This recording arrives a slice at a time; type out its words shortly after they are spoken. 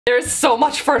There's so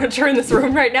much furniture in this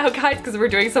room right now, guys, because we're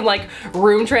doing some like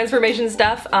room transformation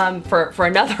stuff for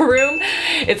another room.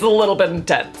 It's a little bit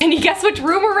intense. Can you guess which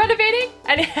room we're renovating?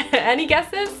 Any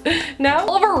guesses? No?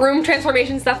 All of our room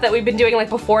transformation stuff that we've been doing like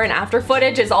before and after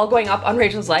footage is all going up on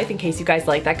Rachel's Life in case you guys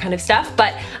like that kind of stuff.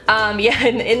 But yeah,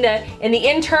 in the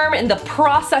interim, in the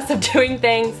process of doing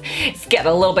things, it's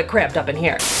getting a little bit cramped up in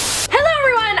here. Hello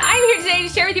everyone, I'm here today to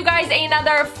share with you guys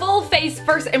another full face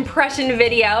first impression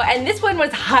video, and this one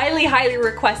was highly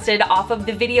requested off of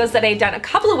the videos that I had done a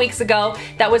couple of weeks ago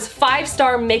that was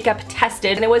 5-star makeup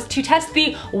tested, and it was to test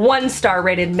the 1-star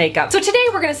rated makeup. So today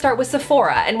we're gonna start with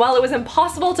Sephora, and while it was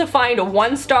impossible to find a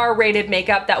 1-star rated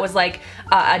makeup that was like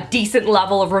a decent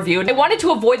level of review, I wanted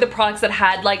to avoid the products that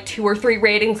had like 2 or 3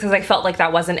 ratings because I felt like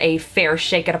that wasn't a fair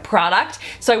shake at a product.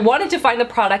 So I wanted to find the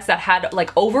products that had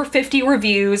like over 50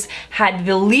 reviews, had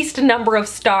the least number of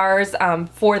stars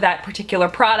for that particular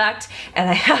product, and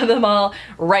I have them all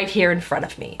right here in front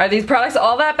of me. Are these products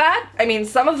all that bad? I mean,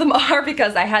 some of them are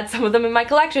because I had some of them in my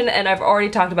collection and I've already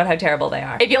talked about how terrible they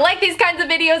are. If you like these kinds of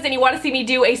videos and you want to see me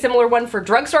do a similar one for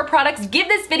drugstore products, give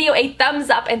this video a thumbs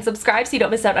up and subscribe so you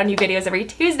don't miss out on new videos every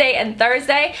Tuesday and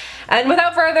Thursday. And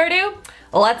without further ado,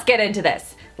 let's get into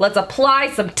this. Let's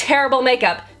apply some terrible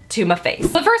makeup to my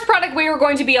face. The first product we are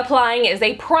going to be applying is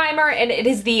a primer, and it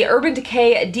is the Urban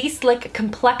Decay De-Slick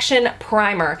Complexion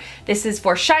Primer. This is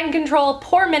for shine control,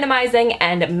 pore minimizing,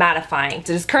 and mattifying. It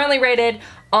is currently rated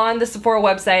on the Sephora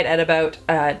website at about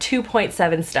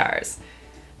 2.7 stars.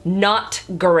 Not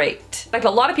great. Like, a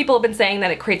lot of people have been saying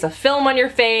that it creates a film on your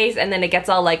face and then it gets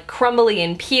all like crumbly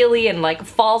and peely and like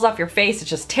falls off your face. It's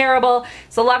just terrible.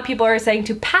 So a lot of people are saying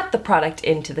to pat the product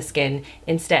into the skin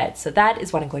instead. So that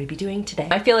is what I'm going to be doing today.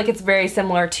 I feel like it's very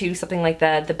similar to something like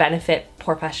the Benefit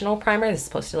Professional Primer. This is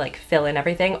supposed to like fill in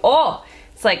everything. Oh,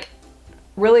 it's like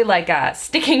really like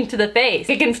sticking to the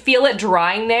face. I can feel it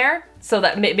drying there, so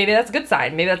that maybe that's a good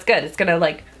sign. Maybe that's good. It's gonna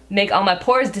like make all my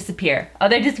pores disappear. Oh,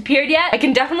 they disappeared yet? I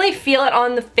can definitely feel it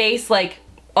on the face, like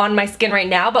on my skin right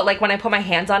now, but like when I put my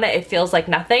hands on it, it feels like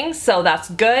nothing, so that's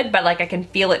good, but like I can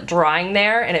feel it drying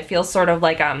there, and it feels sort of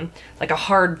like a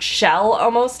hard shell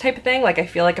almost type of thing. Like I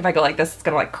feel like if I go like this, it's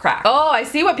gonna like crack. Oh, I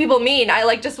see what people mean. I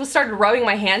like just started rubbing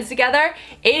my hands together.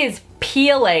 It is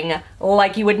peeling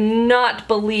like you would not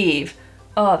believe.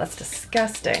 Oh, that's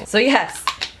disgusting. So yes,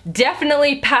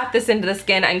 definitely pat this into the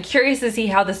skin. I'm curious to see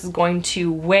how this is going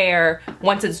to wear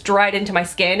once it's dried into my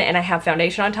skin and I have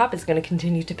foundation on top. It's going to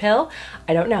continue to pill.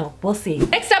 I don't know. We'll see.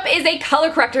 Next up is a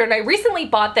color corrector, and I recently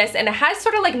bought this and it has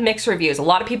sort of like mixed reviews. A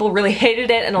lot of people really hated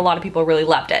it and a lot of people really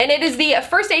loved it. And it is the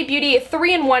First Aid Beauty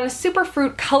 3-in-1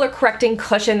 Superfruit Color Correcting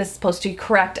Cushion. This is supposed to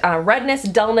correct redness,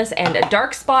 dullness, and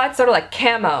dark spots, sort of like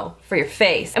camo for your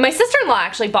face. And my sister-in-law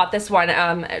actually bought this one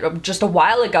just a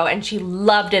while ago, and she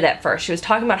loved it at first. She was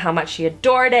talking about how much she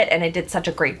adored it and it did such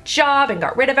a great job and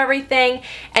got rid of everything.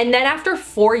 And then after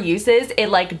 4 uses, it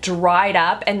like dried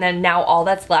up, and then now all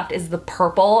that's left is the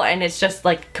purple, and it's just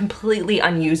like completely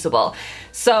unusable.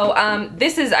 So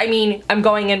this is, I mean, I'm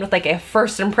going in with like a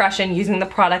first impression using the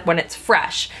product when it's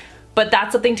fresh. But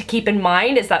that's something to keep in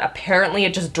mind, is that apparently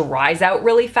it just dries out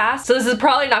really fast. So this is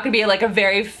probably not gonna be like a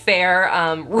very fair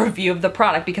review of the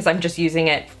product because I'm just using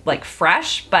it like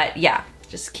fresh. But yeah,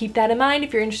 just keep that in mind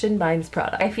if you're interested in buying this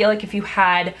product. I feel like if you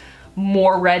had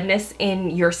more redness in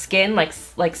your skin, like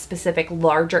specific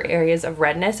larger areas of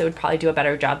redness, it would probably do a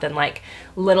better job than like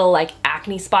little like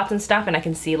acne spots and stuff, and I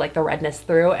can see like the redness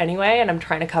through anyway, and I'm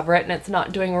trying to cover it and it's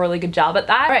not doing a really good job at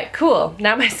that. All right, cool.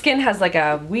 Now my skin has like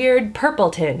a weird purple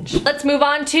tinge. Let's move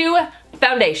on to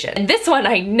foundation. And this one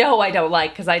I know I don't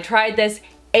like because I tried this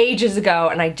ages ago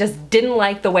and I just didn't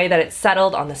like the way that it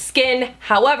settled on the skin.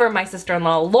 However, my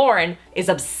sister-in-law Lauren is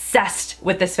obsessed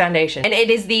with this foundation, and it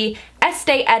is the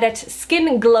Estee Edit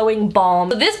Skin Glowing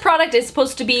Balm. So this product is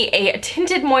supposed to be a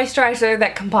tinted moisturizer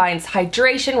that combines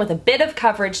hydration with a bit of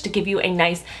coverage to give you a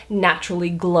nice naturally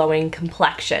glowing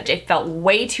complexion. It felt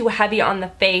way too heavy on the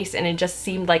face and it just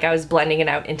seemed like I was blending it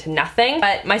out into nothing.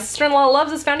 But my sister-in-law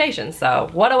loves this foundation, so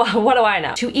what do I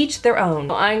know? To each their own.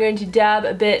 So I'm going to dab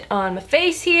a bit on my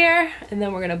face here, and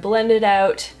then we're gonna blend it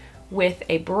out with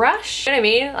a brush. You know what I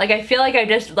mean? Like I feel like I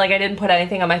didn't put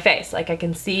anything on my face. Like I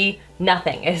can see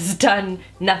nothing. It's done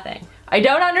nothing. I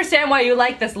don't understand why you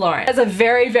like this, Lauren. It has a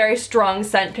very strong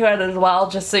scent to it as well,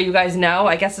 just so you guys know.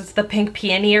 I guess it's the pink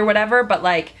peony or whatever, but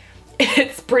like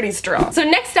it's pretty strong. So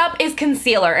next up is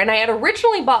concealer, and I had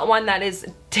originally bought one that is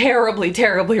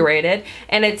terribly rated,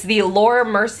 and it's the Laura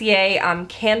Mercier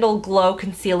Candle Glow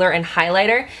Concealer and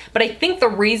Highlighter. But I think the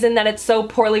reason that it's so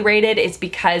poorly rated is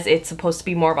because it's supposed to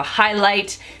be more of a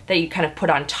highlight that you kind of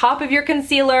put on top of your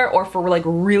concealer, or for like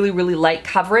really light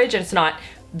coverage, and it's not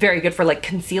very good for like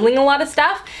concealing a lot of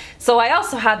stuff. So I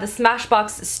also have the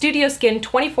Smashbox Studio Skin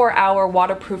 24-hour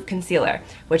waterproof concealer,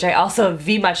 which I also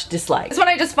much dislike. This one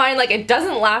I just find like it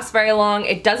doesn't last very long,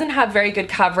 it doesn't have very good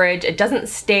coverage, it doesn't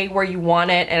stay where you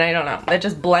want it, and I don't know, it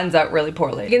just blends out really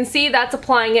poorly. You can see that's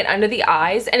applying it under the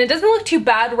eyes, and it doesn't look too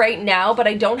bad right now, but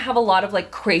I don't have a lot of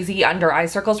like crazy under eye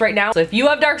circles right now. So if you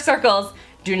have dark circles,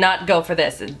 do not go for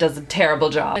this. It does a terrible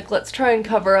job. Like, let's try and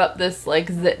cover up this like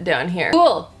zit down here.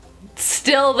 Cool.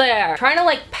 Still there. Trying to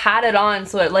like pat it on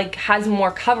so it like has more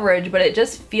coverage, but it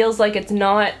just feels like it's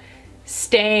not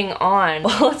staying on.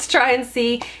 Well, let's try and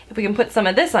see if we can put some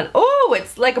of this on. Oh,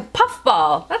 it's like a puff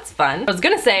ball. That's fun. What I was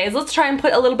gonna say is let's try and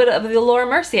put a little bit of the Laura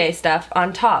Mercier stuff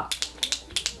on top.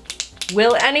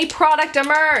 Will any product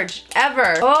emerge?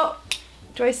 Ever? Oh,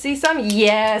 do I see some?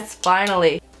 Yes,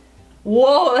 finally.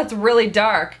 Whoa, that's really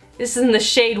dark. This is in the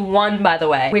shade 1, by the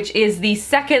way, which is the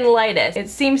second lightest. It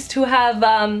seems to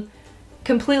have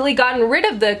completely gotten rid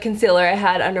of the concealer I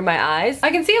had under my eyes.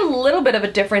 I can see a little bit of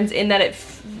a difference in that it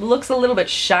looks a little bit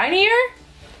shinier.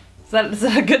 Is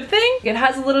that a good thing? It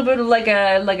has a little bit of like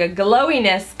a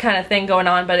glowiness kind of thing going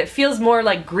on, but it feels more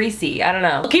like greasy. I don't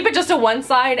know. I'll keep it just to one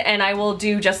side and I will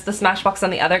do just the Smashbox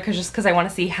on the other just because I want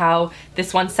to see how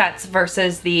this one sets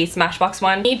versus the Smashbox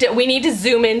one. We need to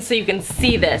zoom in so you can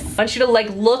see this. I want you to like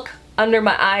look under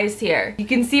my eyes here. You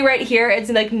can see right here it's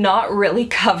like not really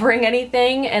covering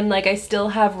anything, and like I still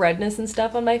have redness and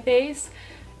stuff on my face.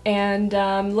 And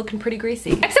looking pretty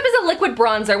greasy. Next up is a liquid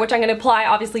bronzer, which I'm going to apply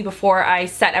obviously before I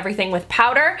set everything with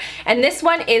powder. And this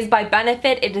one is by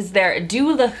Benefit. It is their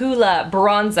Do La Hula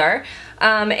bronzer.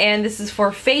 And this is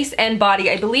for face and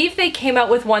body. I believe they came out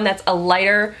with one that's a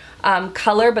lighter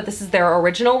color, but this is their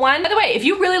original one. By the way, if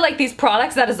you really like these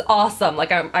products, that is awesome.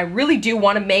 Like I really do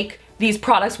want to make these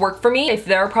products work for me. If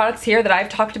there are products here that I've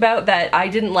talked about that I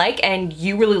didn't like and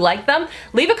you really like them,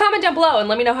 leave a comment down below and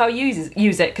let me know how you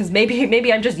use it, because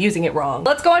maybe I'm just using it wrong.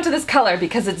 Let's go on to this color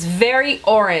because it's very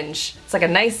orange. It's like a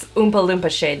nice Oompa Loompa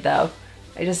shade though.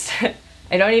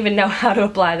 I don't even know how to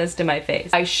apply this to my face.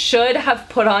 I should have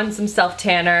put on some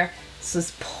self-tanner. This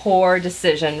was poor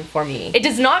decision for me. It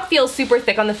does not feel super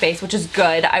thick on the face, which is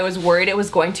good. I was worried it was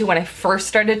going to when I first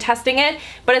started testing it,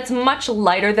 but it's much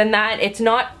lighter than that. It's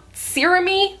not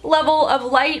serum-y level of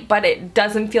light, but it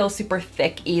doesn't feel super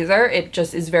thick either. It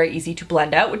just is very easy to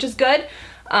blend out, which is good.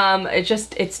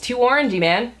 It's too orangey,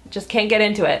 man. Just can't get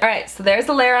into it. All right, so there's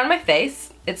the layer on my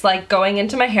face. It's like going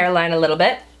into my hairline a little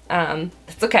bit.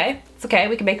 It's okay. It's okay,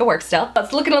 we can make it work still.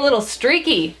 It's looking a little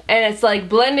streaky, and it's like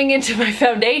blending into my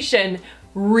foundation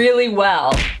really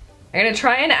well. I'm gonna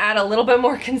try and add a little bit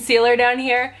more concealer down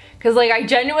here, because like I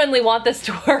genuinely want this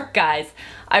to work, guys.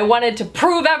 I wanted to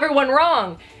prove everyone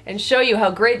wrong and show you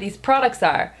how great these products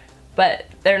are, but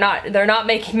they're not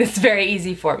making this very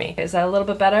easy for me. Is that a little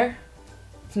bit better?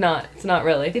 It's not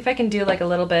really. See if I can do like a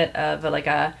little bit of like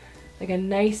a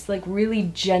nice, like really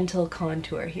gentle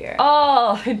contour here.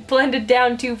 Oh, it blended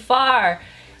down too far.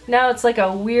 Now it's like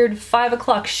a weird 5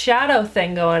 o'clock shadow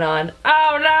thing going on.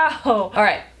 Oh no! All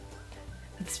right,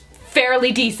 it's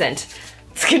fairly decent.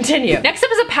 Let's continue. Next up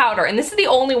is a powder, and this is the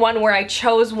only one where I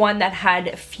chose one that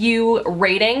had few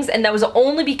ratings, and that was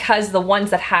only because the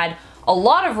ones that had a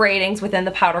lot of ratings within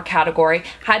the powder category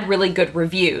had really good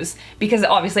reviews, because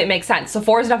obviously it makes sense.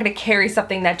 Sephora is not going to carry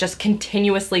something that just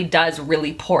continuously does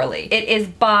really poorly. It is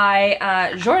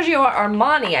by Giorgio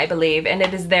Armani, I believe, and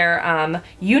it is their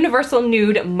Universal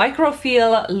Nude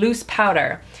Microfeel Loose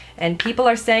Powder. And people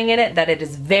are saying in it that it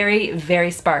is very, very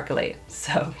sparkly.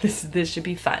 So this should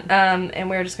be fun. And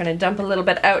we're just gonna dump a little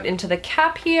bit out into the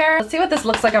cap here. Let's see what this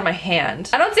looks like on my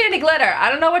hand. I don't see any glitter. I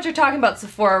don't know what you're talking about,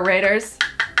 Sephora Raiders.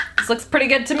 This looks pretty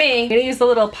good to me. I'm gonna use the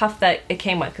little puff that it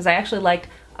came with, because I actually like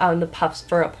the puffs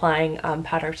for applying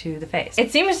powder to the face.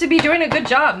 It seems to be doing a good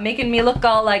job, making me look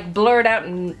all like blurred out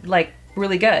and like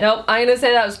really good. Nope, I'm gonna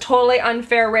say that was totally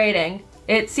unfair rating.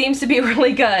 It seems to be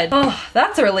really good. Oh,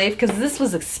 that's a relief, because this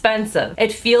was expensive.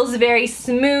 It feels very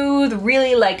smooth,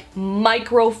 really like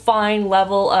micro fine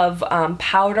level of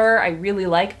powder. I really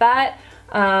like that.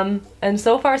 And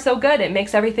so far so good. It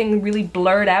makes everything really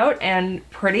blurred out and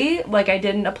pretty, like I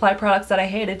didn't apply products that I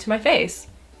hated to my face.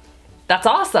 That's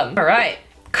awesome. All right,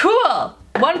 cool.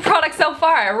 One product so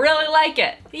far, I really like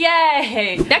it.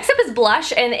 Yay! Next up is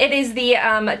blush, and it is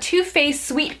the Too Faced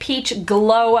Sweet Peach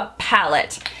Glow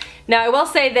Palette. Now I will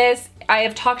say this, I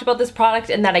have talked about this product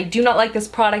and that I do not like this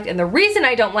product, and the reason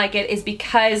I don't like it is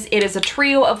because it is a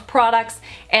trio of products,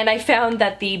 and I found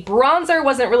that the bronzer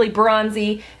wasn't really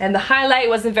bronzy and the highlight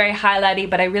wasn't very highlighty,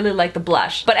 but I really like the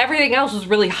blush. But everything else was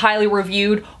really highly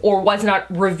reviewed or was not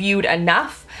reviewed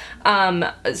enough.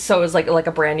 So it was like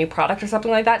a brand new product or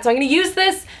something like that. So I'm gonna use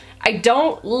this I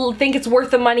don't think it's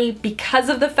worth the money because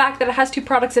of the fact that it has 2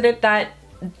 products in it that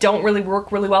don't really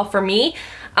work really well for me.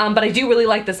 But I do really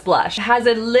like this blush. It has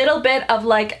a little bit of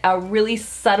like a really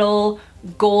subtle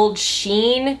gold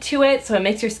sheen to it, so it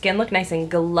makes your skin look nice and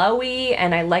glowy,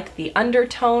 and I like the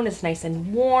undertone. It's nice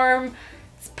and warm.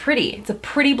 It's pretty. It's a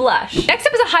pretty blush. Next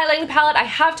up is a highlighting palette. I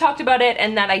have talked about it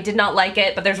and that I did not like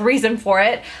it, but there's a reason for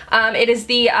it. It is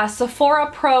the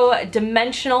SEPHORA Pro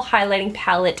Dimensional Highlighting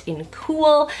Palette in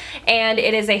Cool, and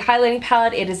it is a highlighting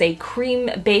palette. It is a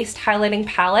cream-based highlighting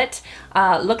palette.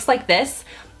 Looks like this.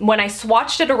 When I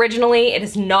swatched it originally, it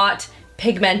is not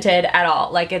pigmented at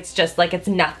all. Like, it's just like, it's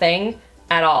nothing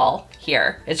at all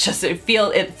here. It's just, it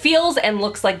feels and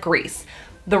looks like grease.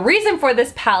 The reason for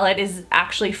this palette is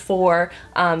actually for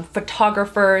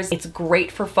photographers. It's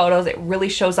great for photos. It really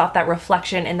shows off that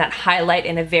reflection and that highlight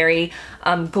in a very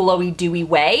glowy, dewy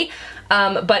way.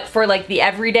 But for like the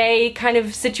everyday kind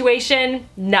of situation,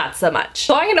 not so much.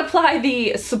 So I'm gonna apply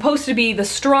the supposed to be the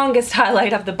strongest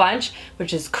highlight of the bunch,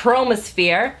 which is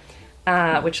Chromosphere,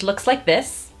 which looks like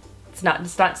this. It's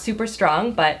not super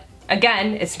strong, but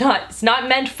again, it's not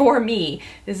meant for me.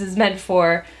 This is meant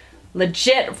for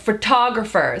legit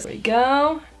photographers. There we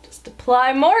go. Just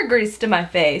apply more grease to my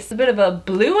face. A bit of a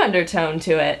blue undertone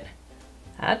to it.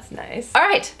 That's nice. All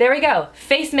right, there we go.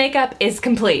 Face makeup is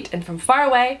complete, and from far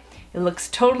away, it looks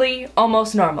totally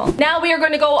almost normal. Now we are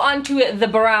going to go on to the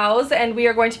brows, and we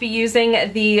are going to be using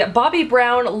the Bobbi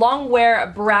Brown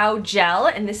Longwear Brow Gel,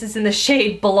 and this is in the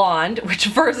shade Blonde, which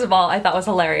first of all I thought was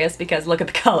hilarious because look at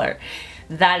the color.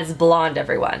 That is blonde,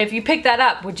 everyone. If you picked that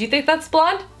up, would you think that's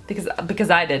blonde? Because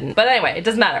I didn't. But anyway, it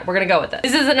doesn't matter. We're gonna go with it.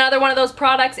 This is another one of those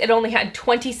products. It only had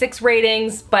 26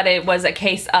 ratings, but it was a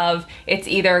case of it's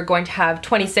either going to have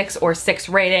 26 or 6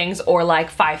 ratings or like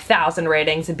 5,000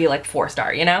 ratings and be like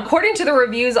 4-star, you know? According to the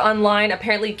reviews online,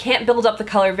 apparently you can't build up the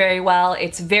color very well.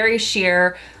 It's very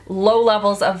sheer, low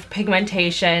levels of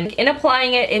pigmentation. In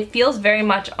applying it, it feels very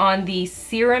much on the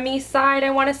serum-y side, I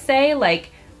wanna say.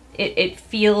 Like, it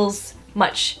feels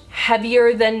much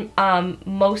heavier than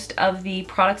most of the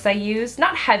products I use.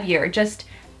 Not heavier, just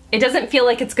it doesn't feel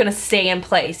like it's gonna stay in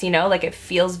place, you know? Like, it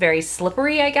feels very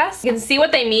slippery, I guess. You can see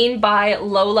what they mean by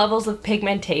low levels of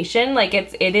pigmentation. Like,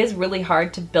 it is really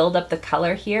hard to build up the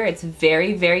color here. It's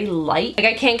very, very light. Like,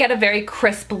 I can't get a very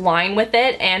crisp line with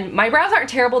it, and my brows aren't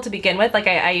terrible to begin with. Like,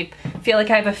 I feel like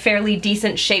I have a fairly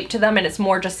decent shape to them, and it's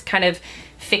more just kind of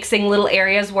fixing little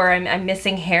areas where I'm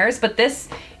missing hairs, but this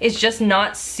is just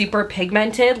not super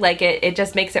pigmented. Like, it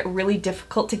just makes it really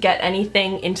difficult to get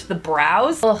anything into the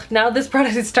brows. Ugh, now this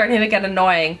product is starting to get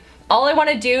annoying. All I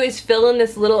want to do is fill in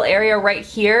this little area right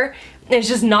here, and it's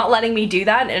just not letting me do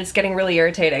that, and it's getting really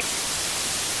irritating.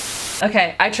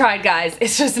 Okay, I tried, guys.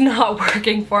 It's just not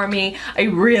working for me. I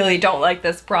really don't like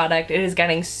this product. It is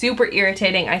getting super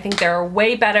irritating. I think there are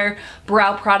way better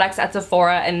brow products at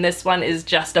Sephora, and this one is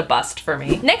just a bust for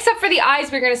me. Next up for the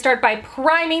eyes, we're gonna start by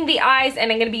priming the eyes,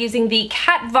 and I'm gonna be using the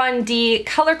Kat Von D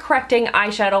Color Correcting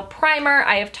Eyeshadow Primer.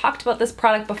 I have talked about this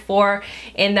product before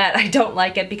in that I don't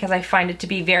like it because I find it to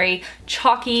be very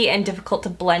chalky and difficult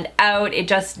to blend out. It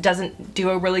just doesn't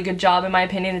do a really good job, in my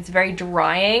opinion. It's very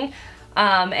drying.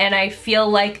 And I feel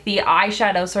like the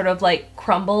eyeshadow sort of like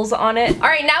crumbles on it. All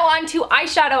right, now on to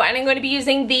eyeshadow, and I'm going to be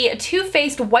using the Too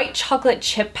Faced White Chocolate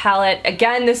Chip Palette.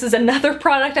 Again, this is another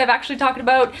product I've actually talked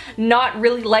about not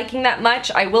really liking that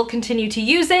much. I will continue to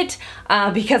use it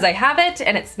because I have it,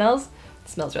 and it smells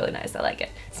really nice. I like it.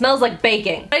 It smells like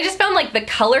baking. I just found like the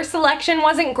color selection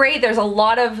wasn't great. There's a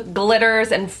lot of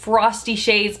glitters and frosty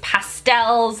shades,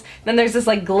 pastels. Then there's this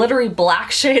like glittery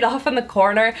black shade off in the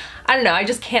corner. I don't know, I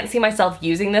just can't see myself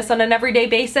using this on an everyday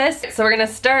basis. So we're gonna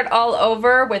start all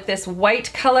over with this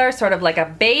white color, sort of like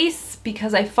a base,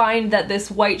 because I find that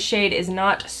this white shade is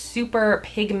not super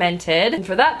pigmented. And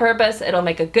for that purpose, it'll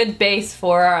make a good base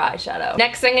for our eyeshadow.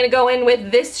 Next, I'm gonna go in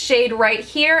with this shade right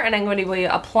here, and I'm going to be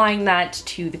applying that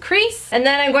to the crease. And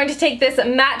then I'm going to take this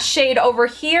matte shade over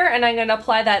here, and I'm gonna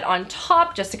apply that on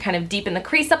top just to kind of deepen the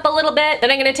crease up a little bit.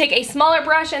 Then I'm gonna take a smaller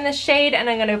brush in this shade, and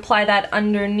I'm gonna apply that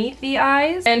underneath the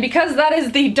eyes. And because that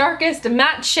is the darkest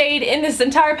matte shade in this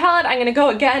entire palette, I'm gonna go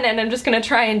again, and I'm just gonna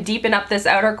try and deepen up this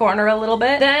outer corner a little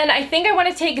bit. Then I think I want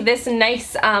to take this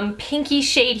nice pinky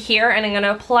shade here, and I'm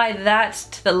gonna apply that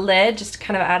to the lid just to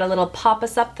kind of add a little pop of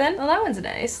something. Oh, that one's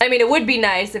nice. I mean, it would be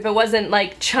nice if it wasn't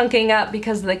like chunking up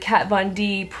because of the Kat Von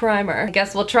D primer. I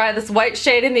guess we'll try this white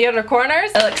shade in the inner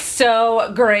corners. It looks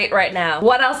so great right now.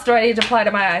 What else do I need to apply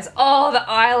to my eyes? Oh, the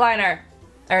eyeliner.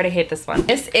 I already hate this one.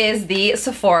 This is the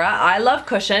Sephora I Love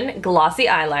Cushion Glossy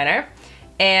Eyeliner.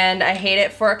 And I hate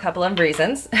it for a couple of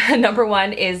reasons. Number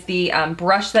one is the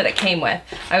brush that it came with.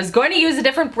 I was going to use a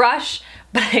different brush,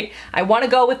 but I want to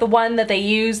go with the one that they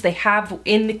have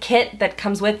in the kit that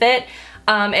comes with it.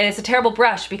 And it's a terrible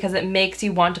brush because it makes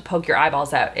you want to poke your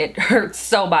eyeballs out. It hurts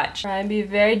so much. Try and be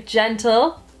very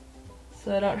gentle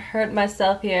so I don't hurt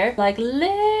myself here. Like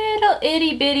little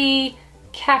itty bitty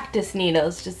cactus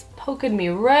needles just poking me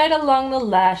right along the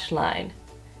lash line.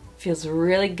 Feels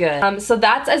really good. So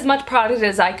that's as much product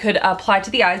as I could apply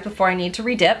to the eyes before I need to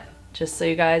redip. Just so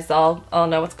you guys all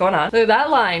know what's going on. Look at that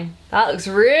line. That looks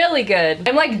really good.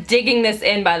 I'm like digging this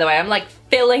in, by the way. I'm like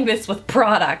filling this with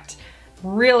product.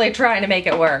 Really trying to make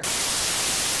it work.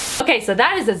 Okay, so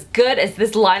that is as good as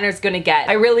this liner is gonna get.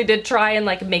 I really did try and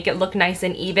like make it look nice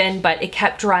and even, but it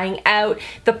kept drying out.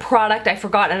 The product, I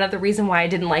forgot another reason why I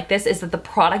didn't like this is that the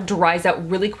product dries out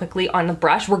really quickly on the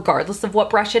brush, regardless of what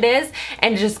brush it is,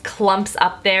 and it just clumps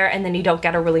up there and then you don't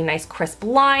get a really nice crisp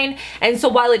line. And so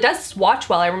while it does swatch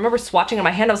well, I remember swatching on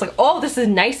my hand, I was like, oh, this is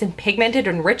nice and pigmented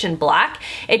and rich and black.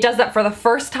 It does that for the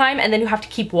first time and then you have to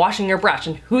keep washing your brush,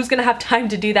 and who's gonna have time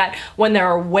to do that when there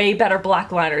are way better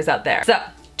black liners out there? So,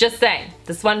 just saying,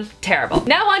 this one, terrible.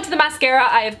 Now on to the mascara.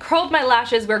 I have curled my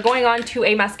lashes. We're going on to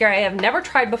a mascara I have never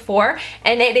tried before,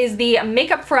 and it is the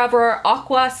Makeup Forever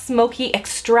Aqua Smoky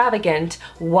Extravagant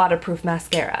Waterproof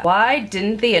Mascara. Why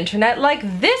didn't the internet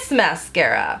like this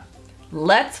mascara?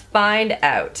 Let's find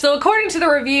out. So according to the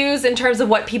reviews, in terms of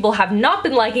what people have not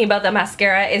been liking about the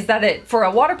mascara, is that for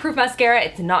a waterproof mascara,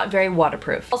 it's not very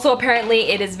waterproof. Also, apparently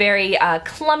it is very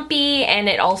clumpy and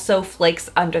it also flakes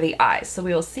under the eyes. So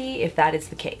we will see if that is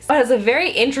the case. It has a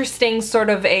very interesting sort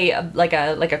of like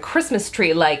a Christmas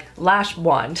tree like lash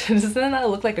wand. Doesn't that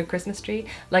look like a Christmas tree?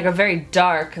 Like a very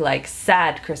dark, like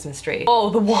sad Christmas tree. Oh,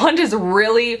 the wand is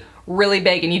really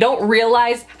big and you don't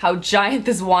realize how giant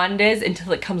this wand is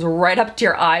until it comes right up to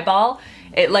your eyeball.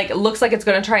 It looks like it's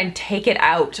gonna try and take it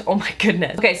out. Oh my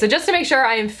goodness. Okay, so just to make sure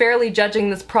I am fairly judging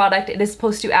this product, it is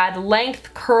supposed to add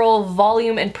length, curl,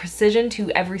 volume, and precision to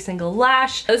every single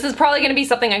lash. This is probably gonna be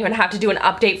something I'm gonna have to do an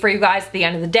update for you guys at the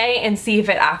end of the day and see if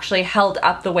it actually held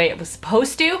up the way it was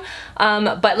supposed to.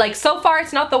 But like so far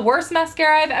it's not the worst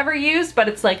mascara I've ever used, but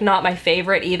it's like not my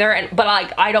favorite either. But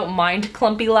like I don't mind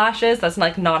clumpy lashes. That's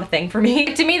like not a thing for me.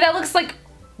 To me that looks like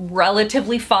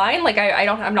relatively fine. Like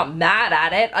I'm not mad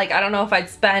at it. Like I don't know if I'd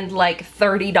spend like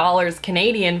 $30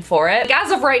 Canadian for it. Like,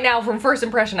 as of right now, from first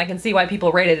impression, I can see why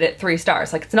people rated it 3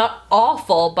 stars. Like it's not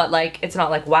awful, but like it's not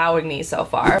like wowing me so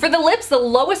far. For the lips, the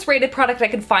lowest rated product I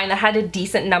could find that had a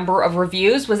decent number of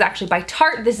reviews was actually by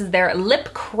Tarte. This is their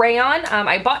lip crayon.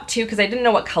 I bought 2 because I didn't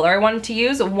know what color I wanted to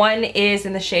use. One is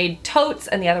in the shade Totes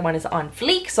and the other one is on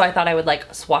Fleek, so I thought I would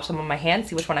like swatch them on my hand,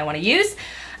 see which one I want to use.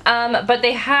 But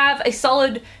they have a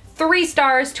solid 3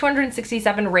 stars,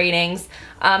 267 ratings.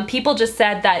 People just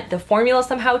said that the formula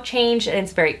somehow changed and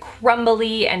it's very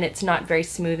crumbly and it's not very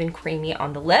smooth and creamy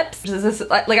on the lips. I just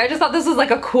thought this was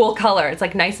like a cool color. It's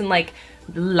like nice and like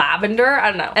lavender, I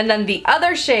don't know. And then the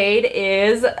other shade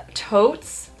is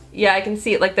Totes. Yeah, I can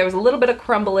see it, like there was a little bit of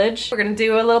crumblage. We're gonna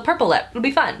do a little purple lip. It'll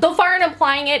be fun. So far in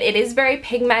applying it, it is very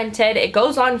pigmented. It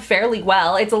goes on fairly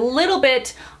well. It's a little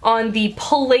bit on the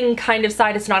pulling kind of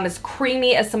side. It's not as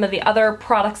creamy as some of the other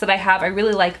products that I have. I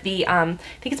really like the, I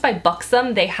think it's by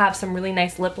Buxom. They have some really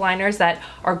nice lip liners that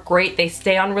are great. They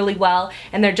stay on really well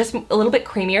and they're just a little bit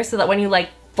creamier so that when you like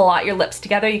blot your lips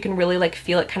together, you can really like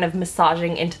feel it kind of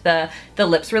massaging into the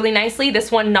lips really nicely. This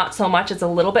one, not so much. It's a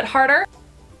little bit harder.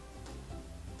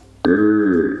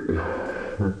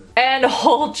 And a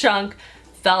whole chunk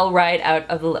fell right out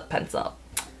of the lip pencil.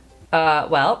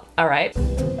 Well, alright.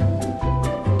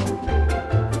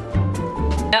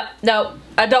 No,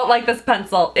 I don't like this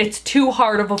pencil. It's too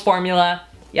hard of a formula.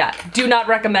 Yeah, do not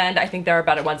recommend. I think there are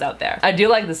better ones out there. I do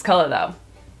like this color though.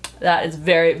 That is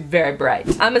very, very bright.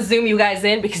 I'm gonna zoom you guys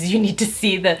in because you need to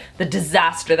see the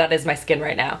disaster that is my skin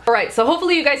right now. Alright, so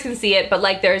hopefully you guys can see it, but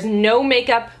like there's no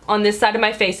makeup on this side of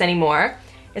my face anymore.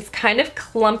 It's kind of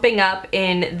clumping up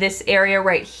in this area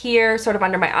right here, sort of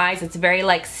under my eyes. It's very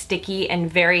like sticky and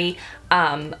very,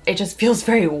 it just feels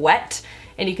very wet.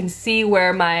 And you can see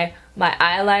where my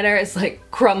eyeliner is like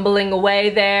crumbling away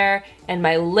there. And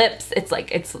my lips, it's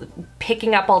like, it's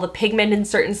picking up all the pigment in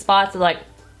certain spots. Like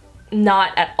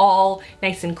not at all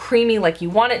nice and creamy like you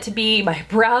want it to be. My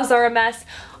brows are a mess.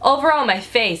 Overall, my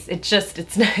face, this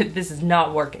is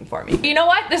not working for me. You know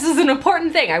what? This is an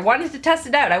important thing. I wanted to test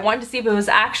it out. I wanted to see if it was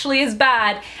actually as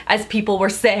bad as people were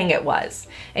saying it was.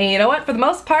 And you know what? For the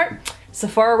most part,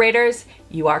 Sephora raters,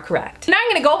 you are correct. Now I'm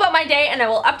gonna go about my day and I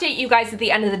will update you guys at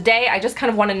the end of the day. I just kind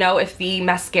of want to know if the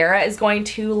mascara is going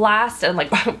to last, and like,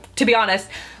 to be honest,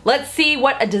 let's see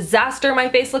what a disaster my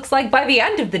face looks like by the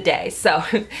end of the day. So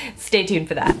stay tuned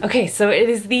for that. Okay, so it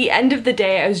is the end of the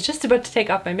day. I was just about to take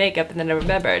off my makeup and then I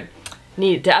remembered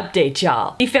needed to update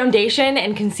y'all. The foundation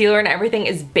and concealer and everything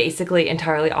is basically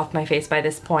entirely off my face by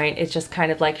this point. It's just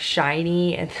kind of like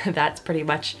shiny, and that's pretty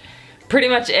much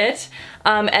it.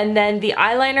 And then the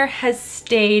eyeliner has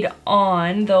stayed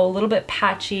on, though a little bit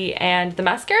patchy, and the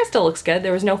mascara still looks good.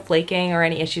 There was no flaking or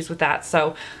any issues with that,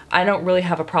 so I don't really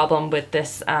have a problem with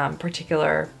this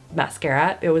particular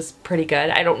mascara. It was pretty good.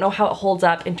 I don't know how it holds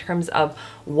up in terms of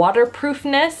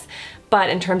waterproofness, but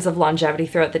in terms of longevity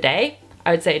throughout the day, I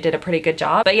would say it did a pretty good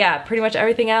job. But yeah, pretty much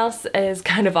everything else is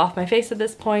kind of off my face at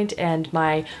this point, and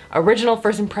my original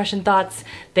first impression thoughts,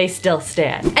 they still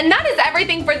stand. And that is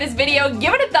everything for this video.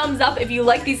 Give it a thumbs up if you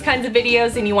like these kinds of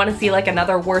videos and you want to see like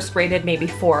another worst rated, maybe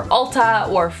for Ulta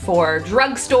or for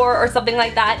drugstore or something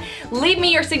like that. Leave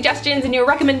me your suggestions and your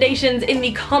recommendations in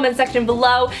the comment section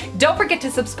below. Don't forget to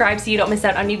subscribe so you don't miss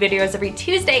out on new videos every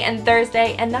Tuesday and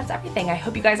Thursday. And that's everything. I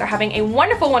hope you guys are having a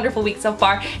wonderful, wonderful week so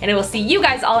far, and I will see you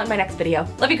guys all in my next video.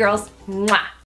 Love you girls. Mwah.